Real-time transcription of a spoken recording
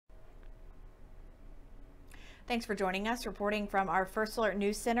Thanks for joining us. Reporting from our First Alert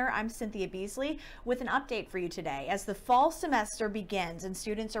News Center, I'm Cynthia Beasley with an update for you today. As the fall semester begins and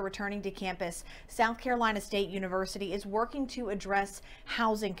students are returning to campus, South Carolina State University is working to address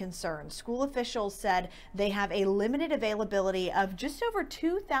housing concerns. School officials said they have a limited availability of just over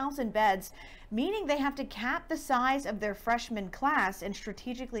 2,000 beds, meaning they have to cap the size of their freshman class and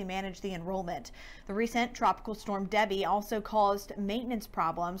strategically manage the enrollment. The recent Tropical Storm Debby also caused maintenance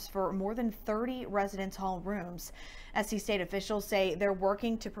problems for more than 30 residence hall rooms. SC state officials say they're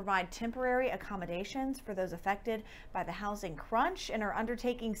working to provide temporary accommodations for those affected by the housing crunch and are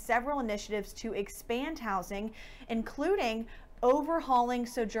undertaking several initiatives to expand housing, including overhauling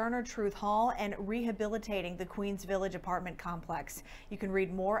Sojourner Truth Hall and rehabilitating the Queens Village apartment complex. You can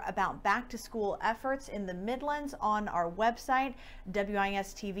read more about back to school efforts in the Midlands on our website,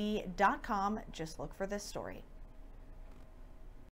 WISTV.com. Just look for this story.